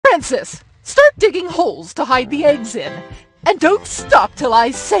Francis, start digging holes to hide the eggs in. And don't stop till I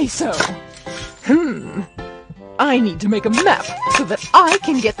say so. I need to make a map so that I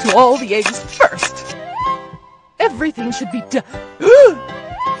can get to all the eggs first. Everything should be done.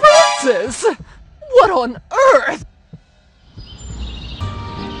 Francis! What on earth?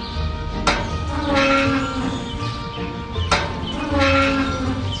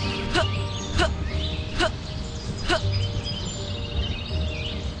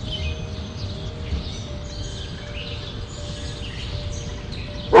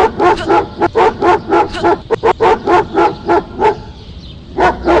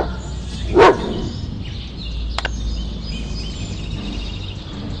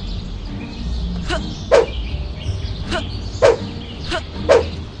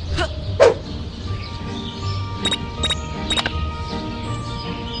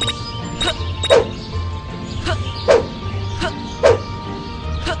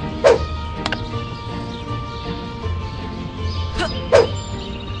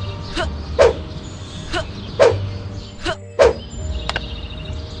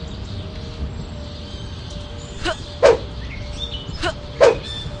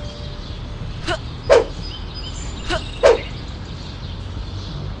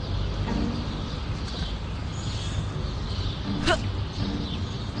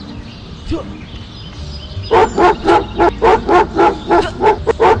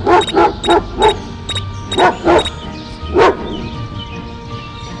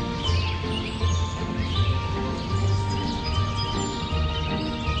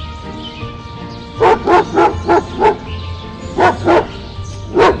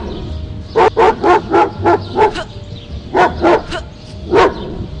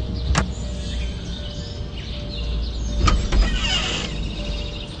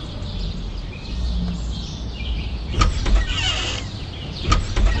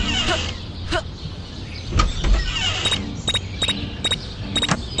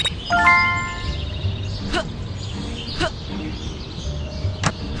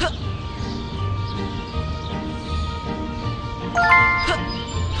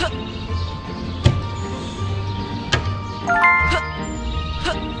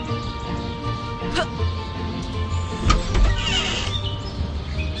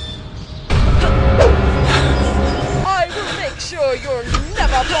 You'll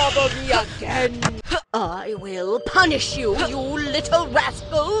never bother me again. I will punish you, you little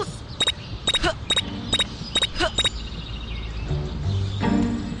rascals.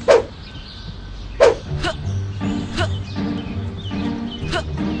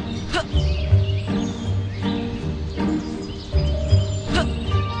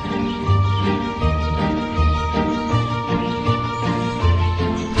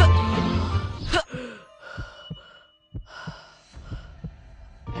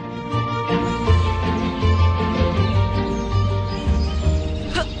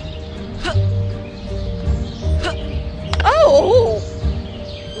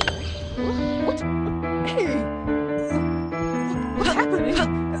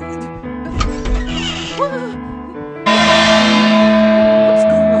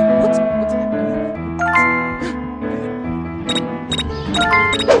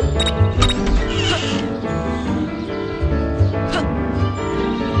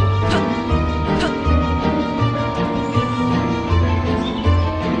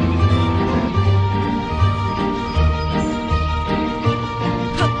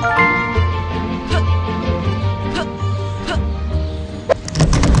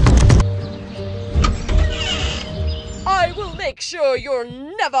 Make sure you'll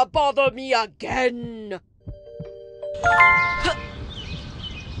never bother me again.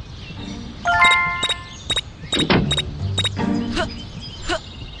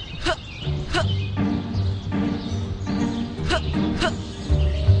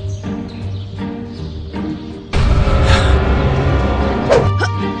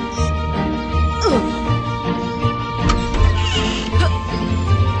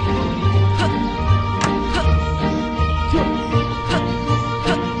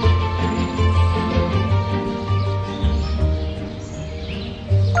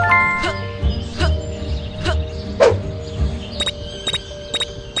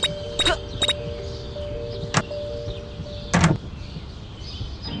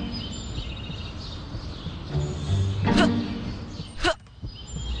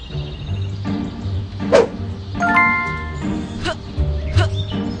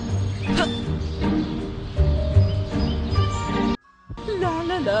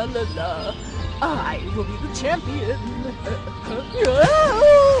 La la la, I will be the champion.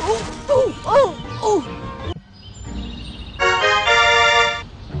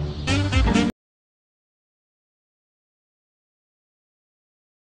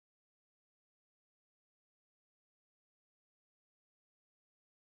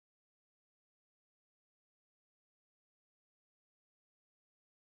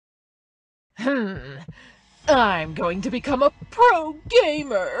 I'm going to become a pro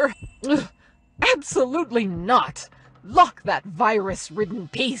gamer. Ugh, absolutely not. Lock that virus-ridden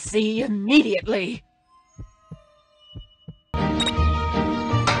PC immediately.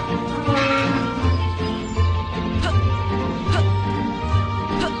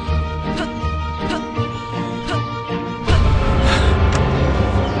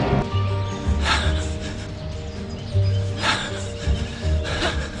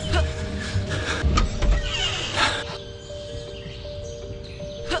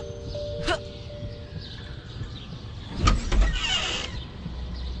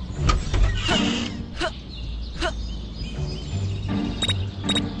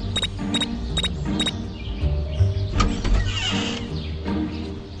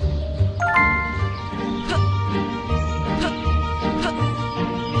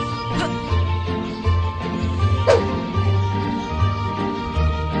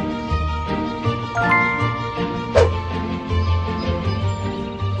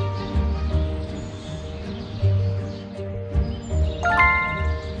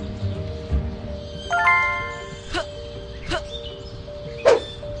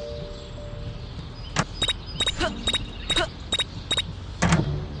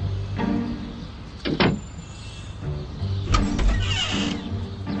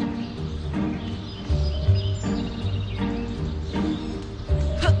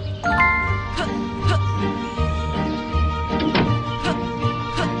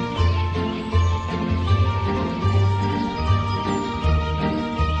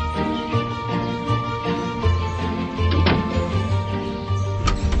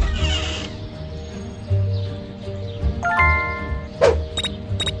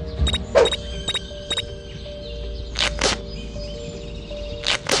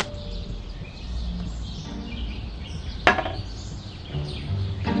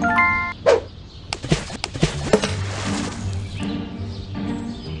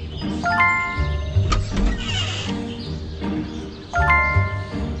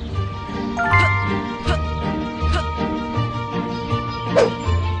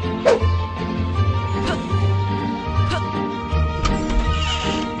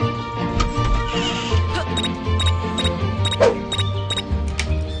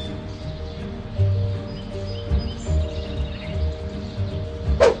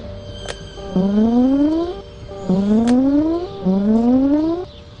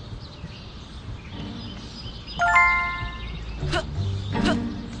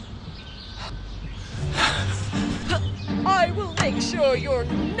 I will make sure you'll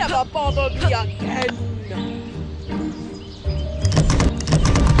never bother me again.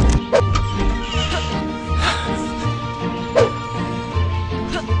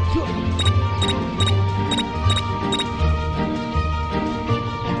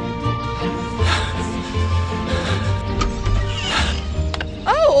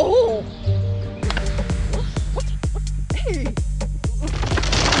 Oh! Hey!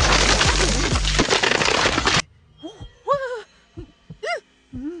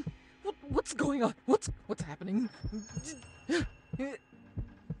 What's going on? What's happening?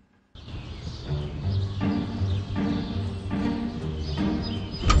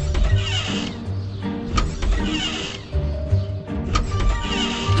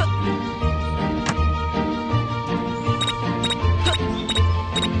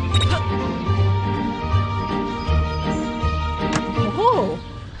 Oh,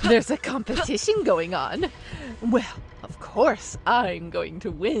 there's a competition going on. Well, of course, I'm going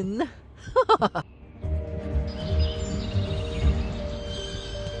to win.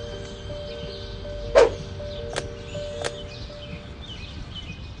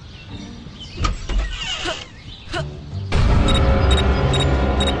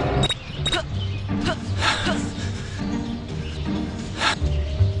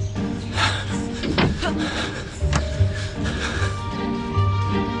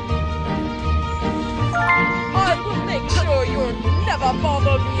 I will make sure you'll never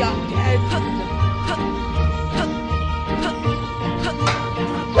bother me again.